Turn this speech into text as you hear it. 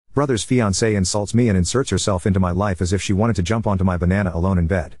Brother's fiancée insults me and inserts herself into my life as if she wanted to jump onto my banana alone in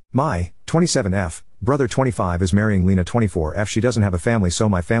bed. My 27F brother 25 is marrying Lena 24F. She doesn't have a family, so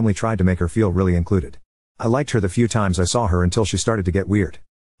my family tried to make her feel really included. I liked her the few times I saw her until she started to get weird.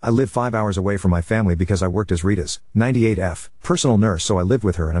 I live 5 hours away from my family because I worked as Rita's 98F personal nurse, so I lived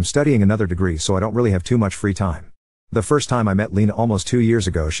with her, and I'm studying another degree, so I don't really have too much free time. The first time I met Lena almost 2 years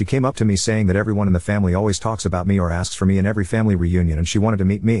ago, she came up to me saying that everyone in the family always talks about me or asks for me in every family reunion, and she wanted to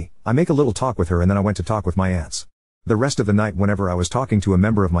meet me. I make a little talk with her and then I went to talk with my aunts. The rest of the night, whenever I was talking to a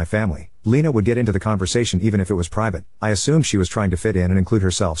member of my family, Lena would get into the conversation even if it was private. I assumed she was trying to fit in and include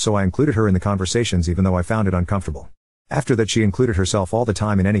herself, so I included her in the conversations even though I found it uncomfortable. After that, she included herself all the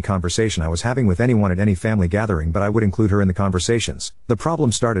time in any conversation I was having with anyone at any family gathering, but I would include her in the conversations. The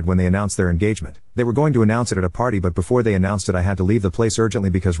problem started when they announced their engagement. They were going to announce it at a party, but before they announced it I had to leave the place urgently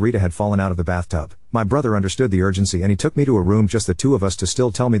because Rita had fallen out of the bathtub. My brother understood the urgency and he took me to a room, just the two of us, to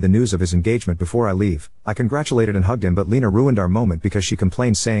still tell me the news of his engagement before I leave. I congratulated and hugged him, but Lena ruined our moment because she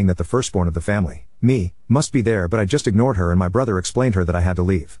complained, saying that the firstborn of the family, me, must be there, but I just ignored her and my brother explained her that I had to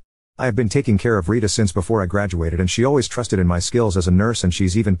leave. I have been taking care of Rita since before I graduated, and she always trusted in my skills as a nurse, and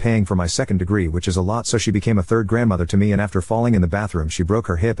she's even paying for my second degree, which is a lot, so she became a third grandmother to me, and after falling in the bathroom she broke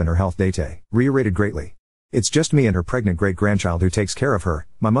her hip and her health deteriorated greatly. It's just me and her pregnant great-grandchild who takes care of her.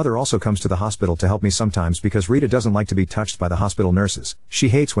 My mother also comes to the hospital to help me sometimes because Rita doesn't like to be touched by the hospital nurses. She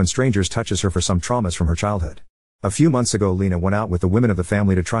hates when strangers touches her for some traumas from her childhood. A few months ago Lena went out with the women of the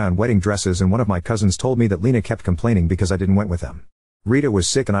family to try on wedding dresses, and one of my cousins told me that Lena kept complaining because I didn't went with them. Rita was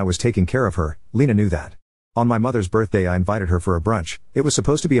sick and I was taking care of her. Lena knew that. On my mother's birthday I invited her for a brunch. It was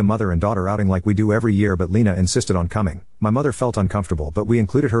supposed to be a mother and daughter outing like we do every year, but Lena insisted on coming. My mother felt uncomfortable, but we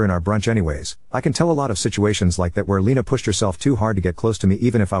included her in our brunch anyways. I can tell a lot of situations like that where Lena pushed herself too hard to get close to me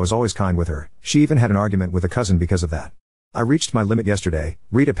even if I was always kind with her. She even had an argument with a cousin because of that. I reached my limit yesterday.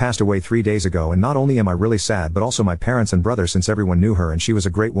 Rita passed away 3 days ago, and not only am I really sad but also my parents and brother, since everyone knew her and she was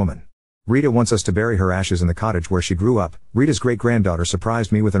a great woman. Rita wants us to bury her ashes in the cottage where she grew up. Rita's great-granddaughter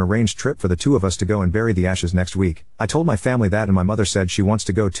surprised me with an arranged trip for the two of us to go and bury the ashes next week. I told my family that and my mother said she wants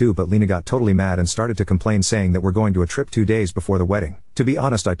to go too, but Lena got totally mad and started to complain, saying that we're going to a trip 2 days before the wedding. To be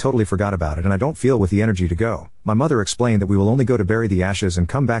honest, I totally forgot about it and I don't feel with the energy to go. My mother explained that we will only go to bury the ashes and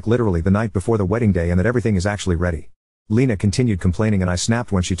come back literally the night before the wedding day and that everything is actually ready. Lena continued complaining and I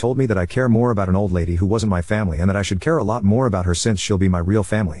snapped when she told me that I care more about an old lady who wasn't my family and that I should care a lot more about her since she'll be my real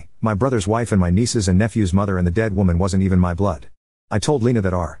family, my brother's wife and my nieces and nephew's mother, and the dead woman wasn't even my blood. I told Lena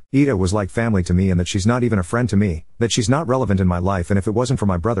that Ida was like family to me and that she's not even a friend to me, that she's not relevant in my life, and if it wasn't for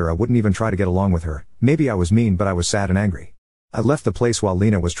my brother I wouldn't even try to get along with her. Maybe I was mean, but I was sad and angry. I left the place while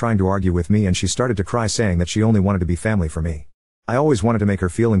Lena was trying to argue with me and she started to cry, saying that she only wanted to be family for me. I always wanted to make her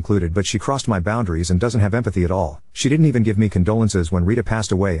feel included, but she crossed my boundaries and doesn't have empathy at all. She didn't even give me condolences when Rita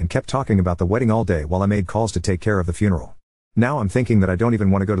passed away and kept talking about the wedding all day while I made calls to take care of the funeral. Now I'm thinking that I don't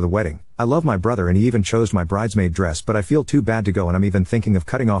even want to go to the wedding. I love my brother and he even chose my bridesmaid dress, but I feel too bad to go, and I'm even thinking of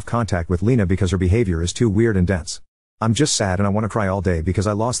cutting off contact with Lena because her behavior is too weird and dense. I'm just sad and I want to cry all day because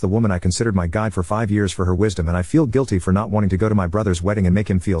I lost the woman I considered my guide for 5 years for her wisdom, and I feel guilty for not wanting to go to my brother's wedding and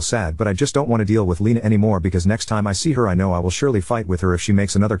make him feel sad, but I just don't want to deal with Lena anymore because next time I see her I know I will surely fight with her if she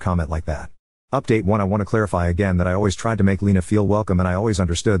makes another comment like that. Update 1. I want to clarify again that I always tried to make Lena feel welcome and I always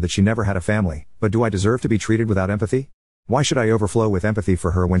understood that she never had a family, but do I deserve to be treated without empathy? Why should I overflow with empathy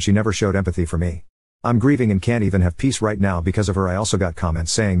for her when she never showed empathy for me? I'm grieving and can't even have peace right now because of her. I also got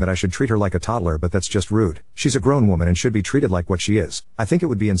comments saying that I should treat her like a toddler, but that's just rude. She's a grown woman and should be treated like what she is. I think it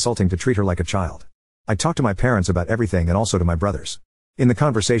would be insulting to treat her like a child. I talked to my parents about everything and also to my brothers. In the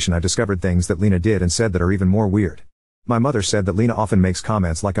conversation I discovered things that Lena did and said that are even more weird. My mother said that Lena often makes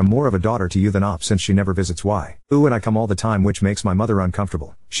comments like, "I'm more of a daughter to you than op," since she never visits. Why? Ooh, and I come all the time, which makes my mother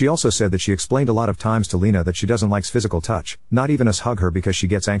uncomfortable. She also said that she explained a lot of times to Lena that she doesn't like physical touch, not even us hug her because she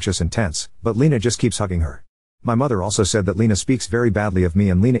gets anxious and tense, but Lena just keeps hugging her. My mother also said that Lena speaks very badly of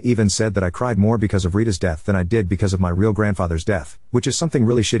me, and Lena even said that I cried more because of Rita's death than I did because of my real grandfather's death, which is something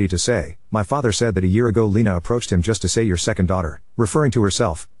really shitty to say. My father said that a year ago Lena approached him just to say your second daughter, referring to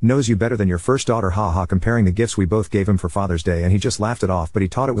herself, knows you better than your first daughter, haha, comparing the gifts we both gave him for Father's Day, and he just laughed it off, but he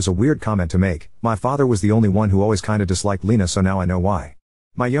thought it was a weird comment to make. My father was the only one who always kinda disliked Lena, so now I know why.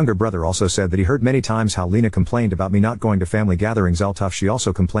 My younger brother also said that he heard many times how Lena complained about me not going to family gatherings. Tough. She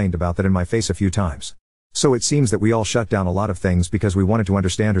also complained about that in my face a few times. So it seems that we all shut down a lot of things because we wanted to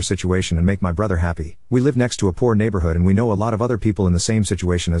understand her situation and make my brother happy. We live next to a poor neighborhood and we know a lot of other people in the same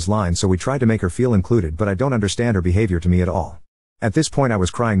situation as Line, so we tried to make her feel included, but I don't understand her behavior to me at all. At this point I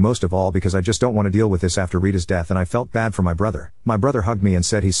was crying most of all because I just don't want to deal with this after Rita's death, and I felt bad for my brother. My brother hugged me and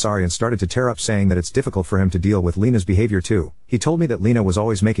said he's sorry and started to tear up, saying that it's difficult for him to deal with Lena's behavior too. He told me that Lena was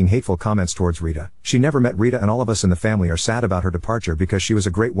always making hateful comments towards Rita. She never met Rita, and all of us in the family are sad about her departure because she was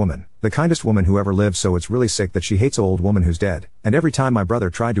a great woman, the kindest woman who ever lived, so it's really sick that she hates an old woman who's dead. And every time my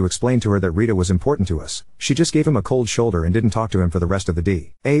brother tried to explain to her that Rita was important to us, she just gave him a cold shoulder and didn't talk to him for the rest of the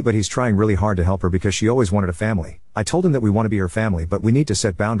day. But he's trying really hard to help her because she always wanted a family. I told him that we want to be her family, but we need to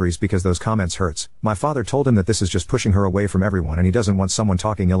set boundaries because those comments hurts. My father told him that this is just pushing her away from everyone and he doesn't want someone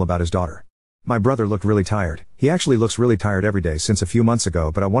talking ill about his daughter. My brother looked really tired. He actually looks really tired every day since a few months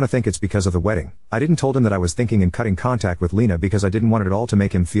ago, but I want to think it's because of the wedding. I didn't told him that I was thinking in cutting contact with Lena because I didn't want it at all to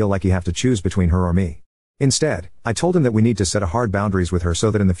make him feel like he have to choose between her or me. Instead, I told him that we need to set a hard boundaries with her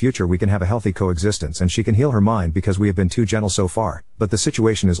so that in the future we can have a healthy coexistence and she can heal her mind because we have been too gentle so far, but the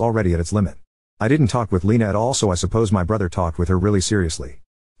situation is already at its limit. I didn't talk with Lena at all, so I suppose my brother talked with her really seriously.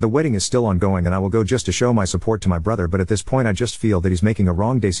 The wedding is still ongoing and I will go just to show my support to my brother, but at this point I just feel that he's making a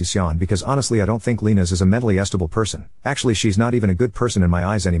wrong decision because honestly I don't think Lena's is a mentally stable person. Actually she's not even a good person in my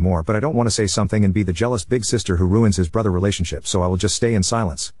eyes anymore, but I don't want to say something and be the jealous big sister who ruins his brother relationship, so I will just stay in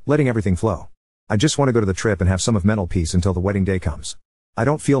silence, letting everything flow. I just want to go to the trip and have some of mental peace until the wedding day comes. I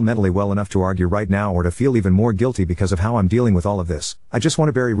don't feel mentally well enough to argue right now or to feel even more guilty because of how I'm dealing with all of this. I just want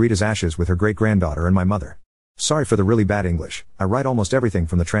to bury Rita's ashes with her great-granddaughter and my mother. Sorry for the really bad English. I write almost everything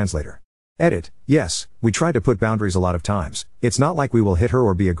from the translator. Edit. Yes, we tried to put boundaries a lot of times. It's not like we will hit her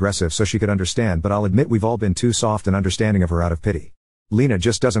or be aggressive so she could understand, but I'll admit we've all been too soft and understanding of her out of pity. Lena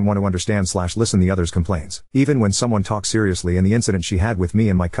just doesn't want to understand/listen the others' complaints. Even when someone talks seriously, and the incident she had with me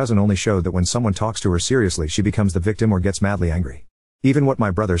and my cousin only showed that when someone talks to her seriously she becomes the victim or gets madly angry. Even what my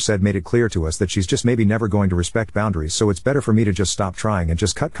brother said made it clear to us that she's just maybe never going to respect boundaries, so it's better for me to just stop trying and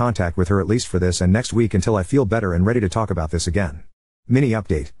just cut contact with her at least for this and next week until I feel better and ready to talk about this again. Mini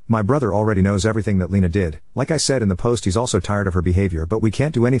update. My brother already knows everything that Lena did. Like I said in the post, he's also tired of her behavior, but we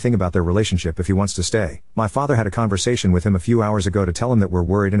can't do anything about their relationship if he wants to stay. My father had a conversation with him a few hours ago to tell him that we're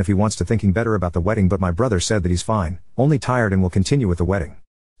worried and if he wants to thinking better about the wedding, but my brother said that he's fine, only tired and will continue with the wedding.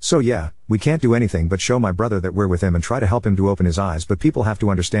 So yeah, we can't do anything but show my brother that we're with him and try to help him to open his eyes, but people have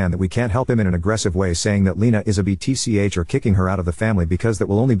to understand that we can't help him in an aggressive way saying that Lena is a BTCH or kicking her out of the family, because that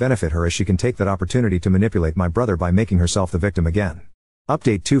will only benefit her as she can take that opportunity to manipulate my brother by making herself the victim again.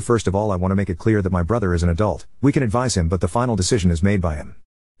 Update 2. First of all, I want to make it clear that my brother is an adult. We can advise him, but the final decision is made by him.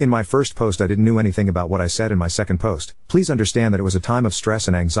 In my first post I didn't know anything about what I said in my second post. Please understand that it was a time of stress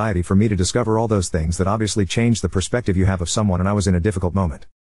and anxiety for me to discover all those things that obviously change the perspective you have of someone, and I was in a difficult moment.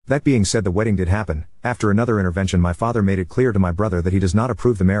 That being said, the wedding did happen. After another intervention, my father made it clear to my brother that he does not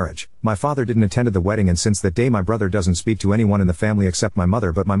approve the marriage. My father didn't attend the wedding, and since that day my brother doesn't speak to anyone in the family except my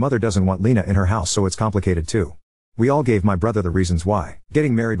mother, but my mother doesn't want Lena in her house, so it's complicated too. We all gave my brother the reasons why.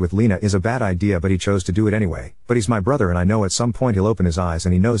 Getting married with Lena is a bad idea, but he chose to do it anyway. But he's my brother and I know at some point he'll open his eyes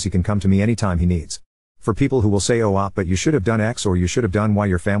and he knows he can come to me anytime he needs. For people who will say, oh, but you should have done X or you should have done Y,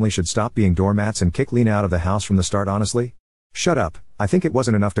 your family should stop being doormats and kick Lena out of the house from the start, honestly? Shut up. I think it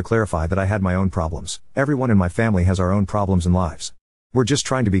wasn't enough to clarify that I had my own problems. Everyone in my family has our own problems and lives. We're just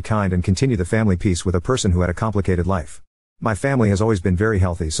trying to be kind and continue the family peace with a person who had a complicated life. My family has always been very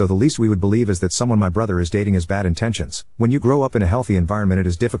healthy, so the least we would believe is that someone my brother is dating has bad intentions. When you grow up in a healthy environment, it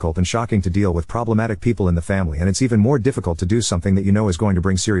is difficult and shocking to deal with problematic people in the family, and it's even more difficult to do something that you know is going to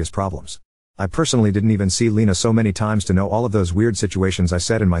bring serious problems. I personally didn't even see Lena so many times to know all of those weird situations I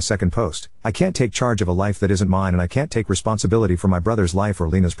said in my second post. I can't take charge of a life that isn't mine, and I can't take responsibility for my brother's life or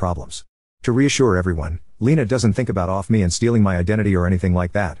Lena's problems. To reassure everyone, Lena doesn't think about off me and stealing my identity or anything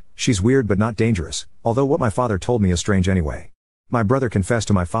like that. She's weird but not dangerous, although what my father told me is strange anyway. My brother confessed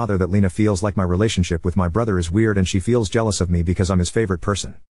to my father that Lena feels like my relationship with my brother is weird and she feels jealous of me because I'm his favorite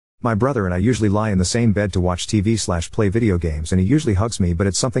person. My brother and I usually lie in the same bed to watch TV/play video games, and he usually hugs me, but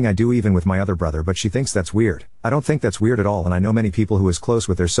it's something I do even with my other brother, but she thinks that's weird. I don't think that's weird at all, and I know many people who is close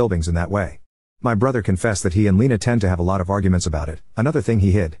with their siblings in that way. My brother confessed that he and Lena tend to have a lot of arguments about it. Another thing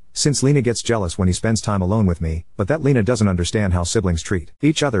he hid, since Lena gets jealous when he spends time alone with me, but that Lena doesn't understand how siblings treat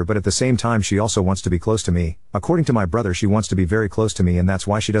each other, but at the same time she also wants to be close to me. According to my brother, she wants to be very close to me, and that's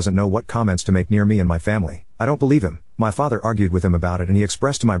why she doesn't know what comments to make near me and my family. I don't believe him. My father argued with him about it, and he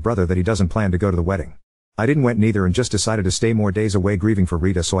expressed to my brother that he doesn't plan to go to the wedding. I didn't went neither and just decided to stay more days away grieving for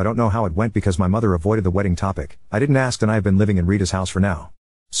Rita, so I don't know how it went because my mother avoided the wedding topic. I didn't ask, and I have been living in Rita's house for now.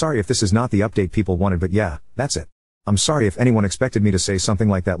 Sorry if this is not the update people wanted, but yeah, that's it. I'm sorry if anyone expected me to say something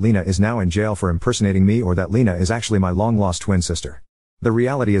like that Lena is now in jail for impersonating me, or that Lena is actually my long-lost twin sister. The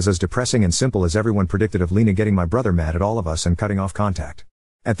reality is as depressing and simple as everyone predicted, of Lena getting my brother mad at all of us and cutting off contact.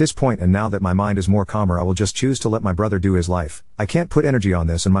 At this point, and now that my mind is more calmer, I will just choose to let my brother do his life. I can't put energy on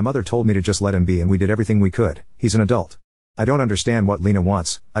this, and my mother told me to just let him be, and we did everything we could. He's an adult. I don't understand what Lena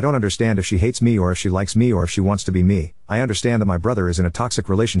wants. I don't understand if she hates me or if she likes me or if she wants to be me. I understand that my brother is in a toxic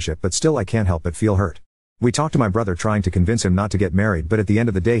relationship, but still I can't help but feel hurt. We talked to my brother trying to convince him not to get married, but at the end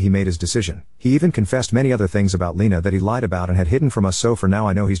of the day he made his decision. He even confessed many other things about Lena that he lied about and had hidden from us, so for now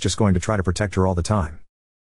I know he's just going to try to protect her all the time.